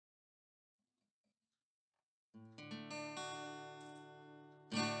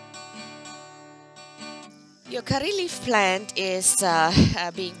Your curry leaf plant is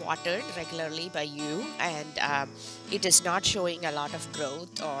being watered regularly by you, and it is not showing a lot of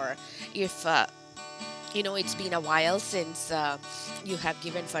growth. Or if it's been a while since you have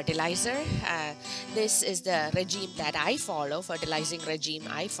given fertilizer. This is the regime that I follow, fertilizing regime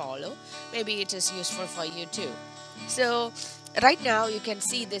I follow. Maybe it is useful for you too. So right now you can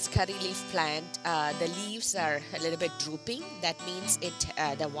see this curry leaf plant. The leaves are a little bit drooping. That means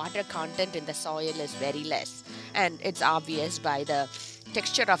the water content in the soil is very less, and it's obvious by the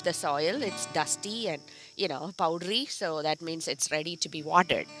texture of the soil. It's dusty and powdery, so that means it's ready to be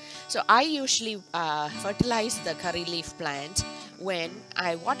watered. So I usually fertilize the curry leaf plant when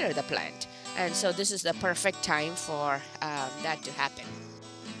I water the plant, and so this is the perfect time for that to happen.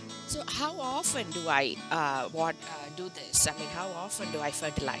 So how often do I do this? I mean, how often do I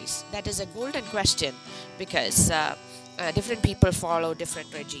fertilize? That is a golden question, because different people follow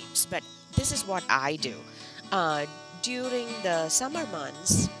different regimes. But this is what I do. During the summer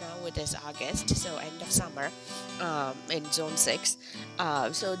months, now it is August, so end of summer in Zone 6.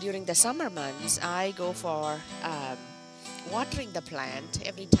 So during the summer months, I go for watering the plant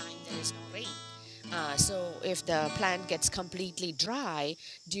every time there is no rain. So if the plant gets completely dry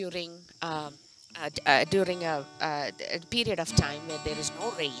during a period of time where there is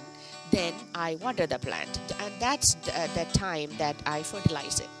no rain, then I water the plant, and that's the time that I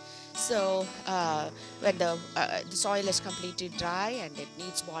fertilize it. So when the soil is completely dry and it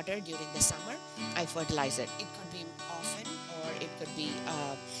needs water during the summer, I fertilize it. It could be often, or it could be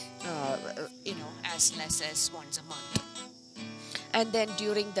as less as once a month. And then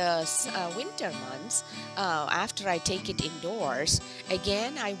during the winter months, after I take it indoors,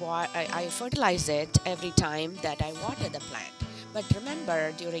 again I fertilize it every time that I water the plant. But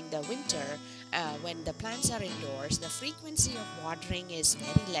remember, during the winter, when the plants are indoors, the frequency of watering is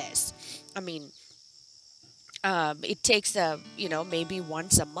very less. I mean, it takes maybe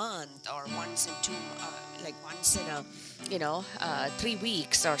once a month, or once in once in a 3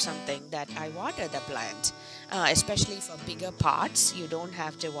 weeks or something, that I water the plant. Especially for bigger pots, you don't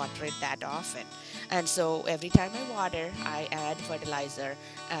have to water it that often. And so every time I water, I add fertilizer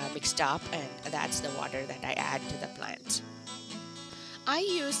mixed up, and that's the water that I add to the plant. I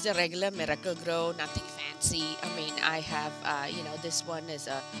use the regular Miracle Grow, nothing fancy. I mean, I have, this one is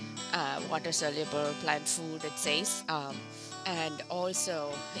a water soluble plant food, it says. And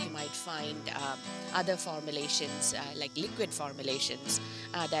also, you might find other formulations, like liquid formulations,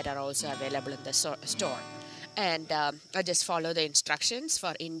 that are also available in the store. And I just follow the instructions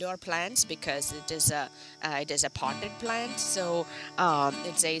for indoor plants, because it is a potted plant. So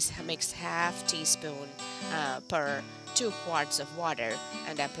it says mix half teaspoon per 2 quarts of water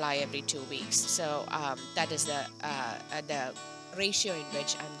and apply every 2 weeks. So that is the ratio in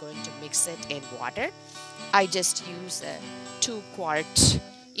which I'm going to mix it in water. I just use a 2-quart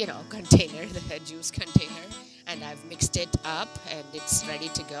container, the juice container, and I've mixed it up and it's ready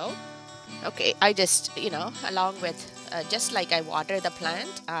to go. Okay, I just along with just like I water the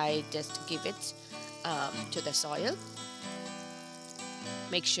plant, I just give it to the soil.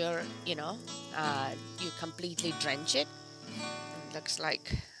 Make sure you completely drench it. Looks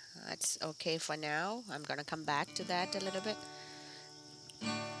like that's okay for now. I'm gonna come back to that a little bit.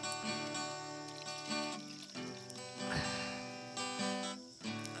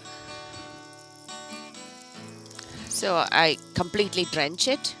 So I completely drench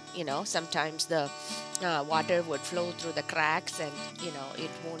it. Sometimes the water would flow through the cracks, and it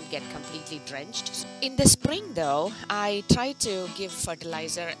won't get completely drenched. In the spring, though, I try to give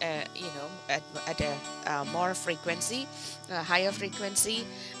fertilizer at a more frequency, higher frequency,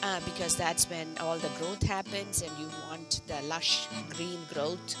 because that's when all the growth happens, and you want the lush green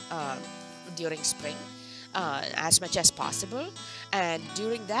growth during spring as much as possible. And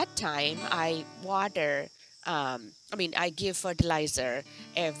during that time, I water I give fertilizer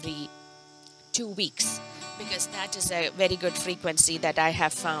every 2 weeks, because that is a very good frequency that I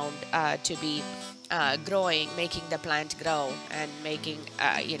have found to be making the plant grow, and making,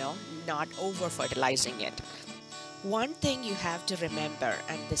 not over fertilizing it. One thing you have to remember,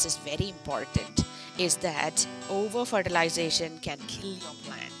 and this is very important, is that over fertilization can kill your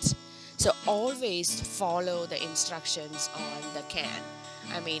plant. So always follow the instructions on the can.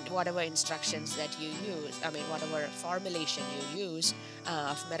 Whatever instructions that you use, whatever formulation you use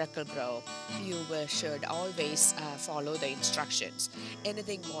of Miracle Grow, you should always follow the instructions.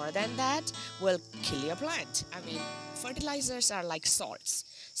 Anything more than that will kill your plant. Fertilizers are like salts.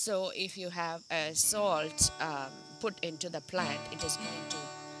 So if you have a salt put into the plant, it is going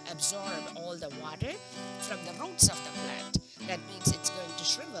to absorb all the water from the roots of the plant. That means it's going to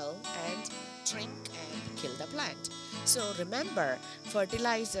shrivel and shrink and kill the plant. So remember,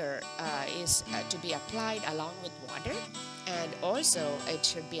 fertilizer is to be applied along with water, and also it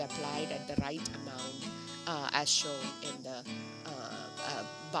should be applied at the right amount as shown in the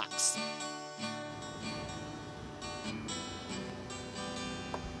box.